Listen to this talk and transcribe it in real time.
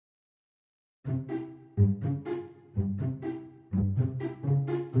Hey,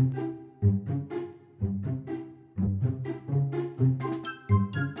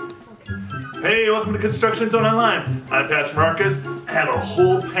 welcome to Construction Zone Online. I'm Pastor Marcus. I have a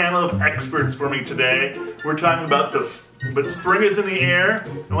whole panel of experts for me today. We're talking about but spring is in the air.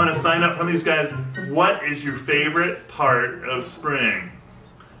 I want to find out from these guys, what is your favorite part of spring?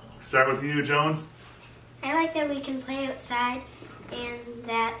 Start with you, Jones. I like that we can play outside and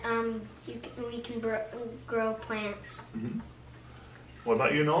that we can grow plants. Mm-hmm. What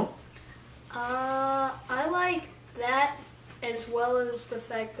about you, Noel? I like that, as well as the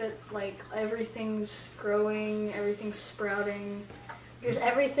fact that like everything's growing, everything's sprouting, because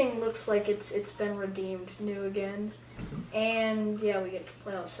everything looks like it's been redeemed, new again, and yeah, we get to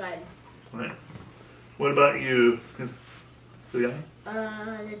play outside. Right. What about you? Yeah.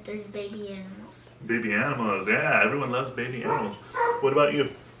 That there's baby animals. Baby animals, yeah, everyone loves baby animals. What about you?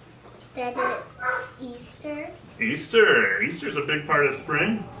 That it's Easter. Easter's a big part of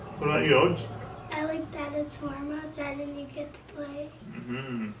spring. What about you, Oj? I like that it's warm outside and you get to play.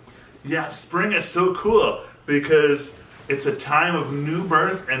 Mm-hmm. Yeah, spring is so cool because it's a time of new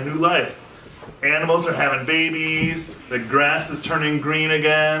birth and new life. Animals are having babies, the grass is turning green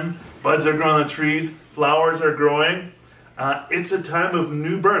again, buds are growing on the trees, flowers are growing. It's a time of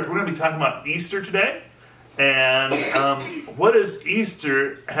new birth. We're going to be talking about Easter today. And what does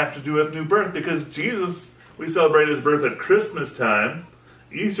Easter have to do with new birth? Because Jesus, we celebrate his birth at Christmas time.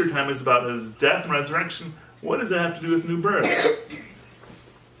 Easter time is about his death and resurrection. What does that have to do with new birth?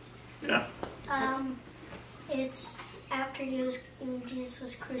 Yeah. It's after Jesus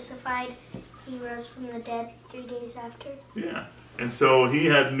was crucified, he rose from the dead 3 days after. Yeah. And so he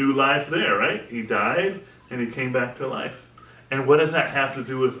had new life there, right? He died and he came back to life. And what does that have to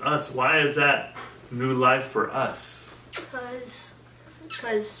do with us? Why is that new life for us?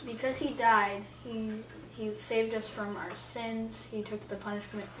 Because he died, he saved us from our sins. He took the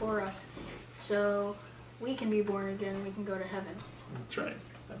punishment for us, so we can be born again. We can go to heaven. That's right.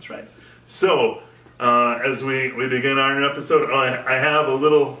 That's right. So, as we begin our new episode, I have a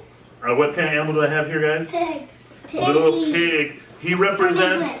little. What kind of animal do I have here, guys? Pig. A little pig. He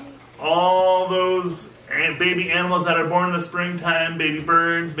represents all those baby animals that are born in the springtime. Baby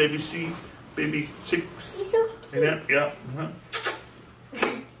birds, baby sheep, baby chicks. He's so cute. Yeah. Uh-huh.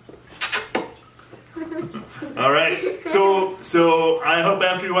 All right, so I hope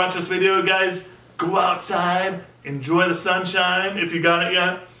after you watch this video, guys, go outside, enjoy the sunshine if you got it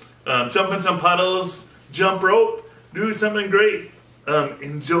yet. Jump in some puddles, jump rope, do something great.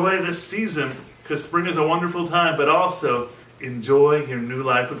 Enjoy this season because spring is a wonderful time, but also enjoy your new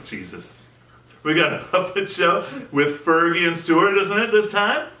life with Jesus. We got a puppet show with Fergie and Stuart, isn't it, this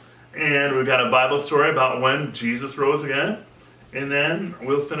time? And we've got a Bible story about when Jesus rose again. And then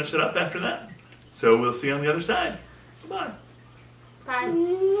we'll finish it up after that. So we'll see you on the other side. Bye. Bye.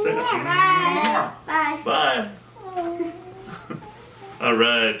 Say Bye. Bye. Bye. All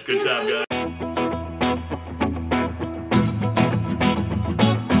right. Good job, guys.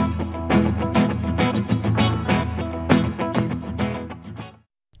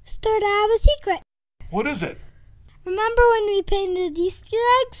 Stuart, I have a secret. What is it? Remember when we painted Easter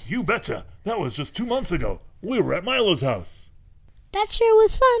eggs? You betcha. That was just 2 months ago. We were at Milo's house. That sure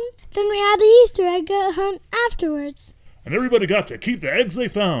was fun. Then we had the Easter egg hunt afterwards. And everybody got to keep the eggs they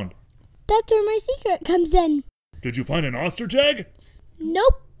found. That's where my secret comes in. Did you find an ostrich egg?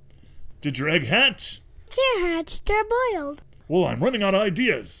 Nope. Did your egg hatch? Can't hatch, they're boiled. Well, I'm running out of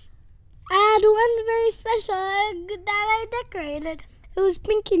ideas. I had one very special egg that I decorated. It was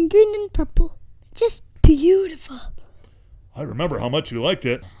pink and green and purple. Just beautiful. I remember how much you liked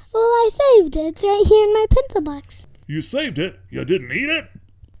it. Well, I saved it. It's right here in my pencil box. You saved it? You didn't eat it?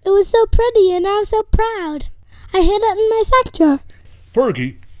 It was so pretty and I was so proud. I hid it in my sack drawer.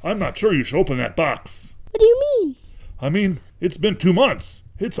 Fergie, I'm not sure you should open that box. What do you mean? I mean, it's been 2 months.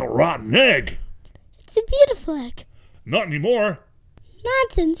 It's a rotten egg. It's a beautiful egg. Not anymore.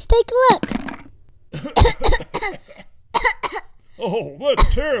 Nonsense. Take a look. Oh,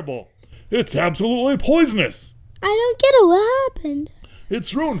 that's terrible. It's absolutely poisonous. I don't get it. What happened?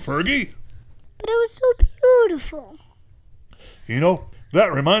 It's ruined, Fergie. But it was so beautiful. You know,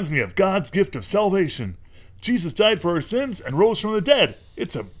 that reminds me of God's gift of salvation. Jesus died for our sins and rose from the dead.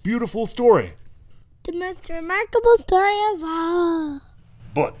 It's a beautiful story. The most remarkable story of all.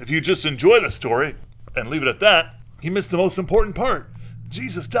 But if you just enjoy the story and leave it at that, you miss the most important part.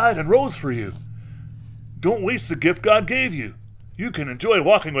 Jesus died and rose for you. Don't waste the gift God gave you. You can enjoy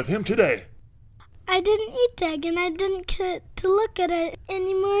walking with him today. I didn't eat the egg and I didn't get to look at it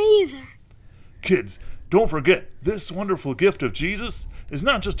anymore either. Kids, don't forget, this wonderful gift of Jesus is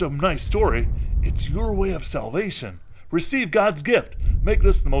not just a nice story, it's your way of salvation. Receive God's gift. Make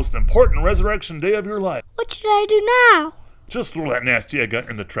this the most important resurrection day of your life. What should I do now? Just throw that nasty egg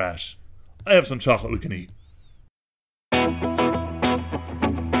in the trash. I have some chocolate we can eat.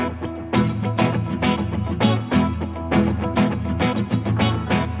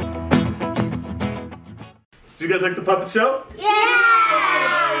 Did you guys like the puppet show?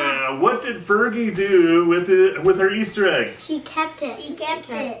 Yeah! What did Fergie do with her Easter egg? She kept it. She kept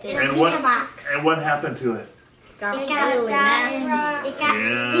it in a And pizza box. And what happened to it? It got really nasty. It got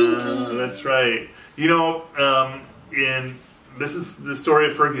stinky. That's right. You know, the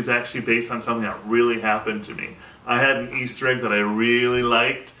story of Fergie is actually based on something that really happened to me. I had an Easter egg that I really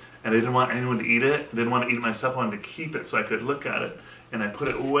liked, and I didn't want anyone to eat it. I didn't want to eat it myself. I wanted to keep it so I could look at it. And I put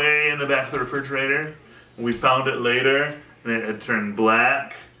it way in the back of the refrigerator. We found it later, and it had turned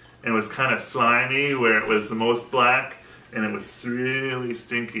black, and it was kind of slimy where it was the most black, and it was really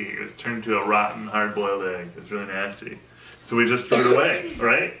stinky. It was turned to a rotten, hard-boiled egg. It was really nasty. So we just threw it away,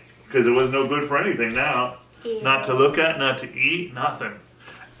 right? Because it was no good for anything now. Yeah. Not to look at, not to eat, nothing.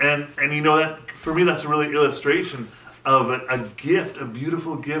 And you know, that for me, that's a really illustration of a gift, a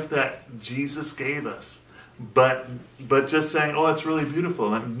beautiful gift that Jesus gave us. But just saying, oh, it's really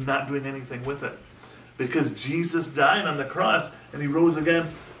beautiful, and not doing anything with it. Because Jesus died on the cross and he rose again,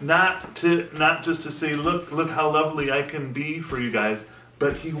 not just to say, look how lovely I can be for you guys,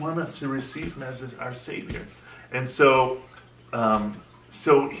 but he wanted us to receive him as our Savior. And so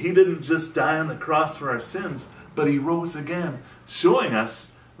he didn't just die on the cross for our sins, but he rose again, showing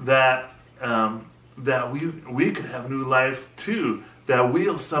us that we could have new life too, that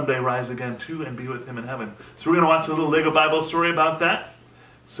we'll someday rise again too and be with him in heaven. So we're going to watch a little Lego Bible story about that.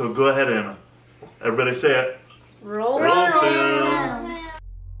 So go ahead, Anna. Everybody say it. Roll film.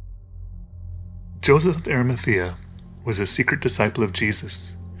 Joseph of Arimathea was a secret disciple of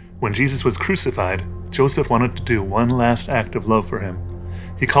Jesus. When Jesus was crucified, Joseph wanted to do one last act of love for him.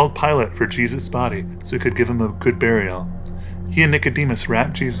 He called Pilate for Jesus' body so he could give him a good burial. He and Nicodemus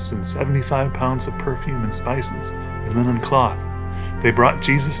wrapped Jesus in 75 pounds of perfume and spices in linen cloth. They brought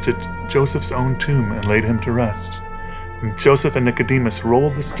Jesus to Joseph's own tomb and laid him to rest. Joseph and Nicodemus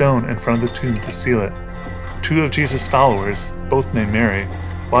rolled the stone in front of the tomb to seal it. Two of Jesus' followers, both named Mary,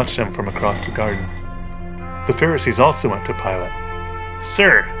 watched them from across the garden. The Pharisees also went to Pilate.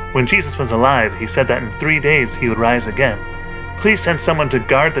 "Sir, when Jesus was alive, he said that in 3 days he would rise again. Please send someone to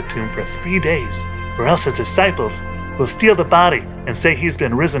guard the tomb for 3 days, or else his disciples will steal the body and say he's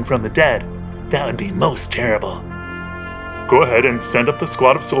been risen from the dead. That would be most terrible." "Go ahead and send up the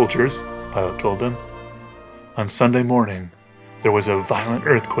squad of soldiers," Pilate told them. On Sunday morning, there was a violent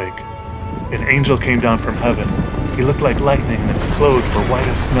earthquake. An angel came down from heaven. He looked like lightning and his clothes were white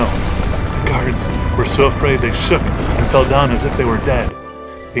as snow. The guards were so afraid they shook and fell down as if they were dead.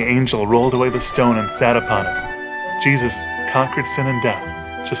 The angel rolled away the stone and sat upon it. Jesus conquered sin and death,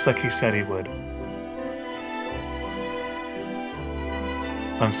 just like he said he would.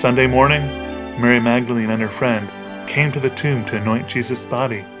 On Sunday morning, Mary Magdalene and her friend came to the tomb to anoint Jesus'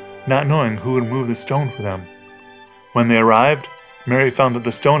 body, not knowing who would move the stone for them. When they arrived, Mary found that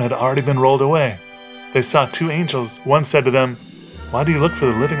the stone had already been rolled away. They saw two angels. One said to them, "Why do you look for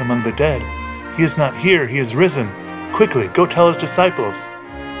the living among the dead? He is not here, he is risen. Quickly, go tell his disciples."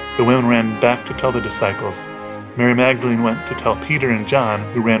 The women ran back to tell the disciples. Mary Magdalene went to tell Peter and John,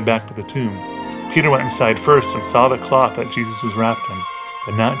 who ran back to the tomb. Peter went inside first and saw the cloth that Jesus was wrapped in,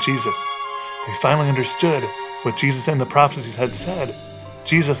 but not Jesus. They finally understood what Jesus and the prophecies had said.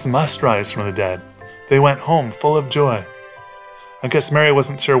 Jesus must rise from the dead. They went home full of joy. I guess Mary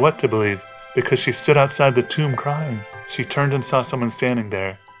wasn't sure what to believe because she stood outside the tomb crying. She turned and saw someone standing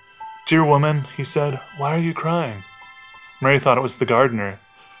there. "Dear woman," he said, "why are you crying?" Mary thought it was the gardener.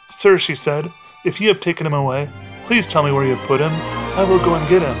 "Sir," she said, "if you have taken him away, please tell me where you have put him. I will go and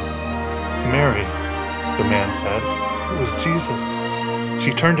get him." "Mary," the man said. It was Jesus.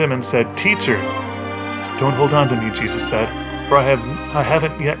 She turned to him and said, "Teacher." "Don't hold on to me," Jesus said, "for I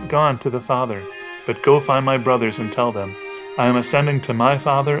haven't yet gone to the Father. But go find my brothers and tell them, I am ascending to my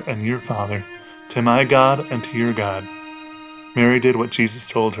Father and your Father, to my God and to your God." Mary did what Jesus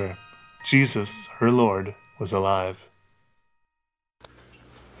told her. Jesus, her Lord, was alive.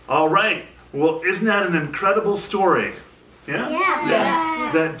 All right. Well, isn't that an incredible story? Yeah?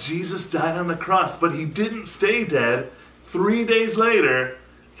 Yes. That Jesus died on the cross, but he didn't stay dead. 3 days later,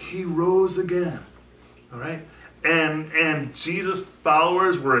 he rose again. All right? And Jesus'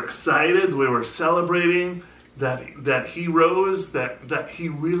 followers were excited. We were celebrating that he rose, that he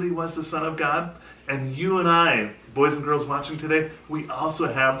really was the Son of God. And you and I, boys and girls watching today, we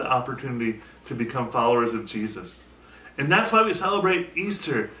also have the opportunity to become followers of Jesus. And that's why we celebrate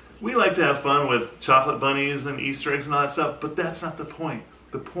Easter. We like to have fun with chocolate bunnies and Easter eggs and all that stuff, but that's not the point.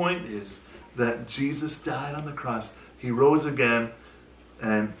 The point is that Jesus died on the cross. He rose again,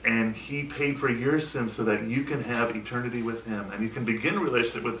 and he paid for your sins so that you can have eternity with him, and you can begin a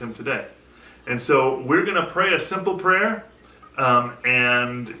relationship with him today. And so we're going to pray a simple prayer,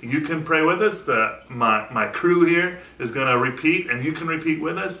 and you can pray with us. My crew here is going to repeat, and you can repeat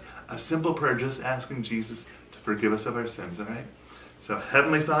with us a simple prayer just asking Jesus to forgive us of our sins, all right? So,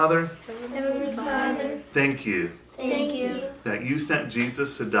 Heavenly Father, thank you. Thank you. That you sent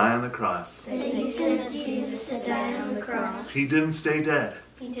Jesus to die on the cross. That you sent Jesus to die on the cross. He didn't stay dead.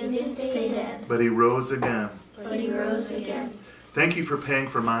 He didn't stay dead. But he rose again. But he rose again. Thank you for paying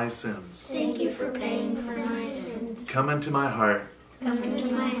for my sins. Thank you for paying for my sins. Come into my heart. Come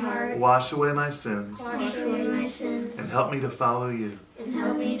into my heart. Wash away my sins. Wash away my sins. And help me to follow you. And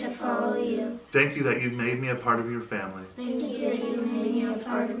help me to follow you. Thank you that you've made me a part of your family. Thank you that you made me a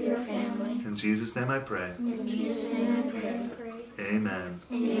part of your family. In Jesus' name I pray. In Jesus' name I pray. Amen.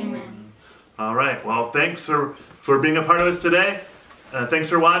 Amen. All right. Well, thanks for being a part of us today. Thanks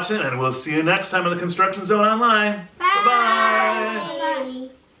for watching, and we'll see you next time on the Construction Zone Online. Bye-bye. Bye.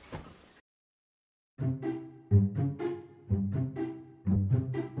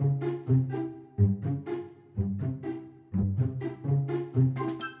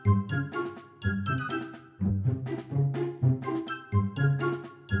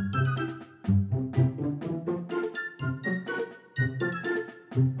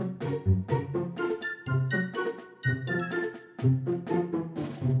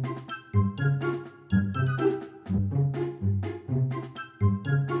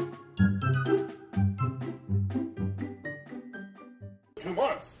 Two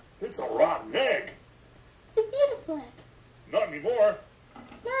months. It's a rotten egg. It's a beautiful egg. Not anymore.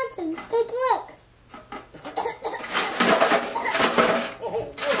 Nonsense. Take a look.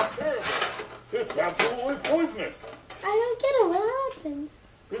 Oh, that's terrible. It's absolutely poisonous. I don't get it. What happened?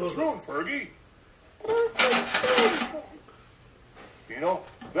 It's ruined, Fergie. But I was so curious. You know,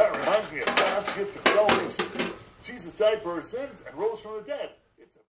 that reminds me of God's gift of salvation. Jesus died for our sins and rose from the dead.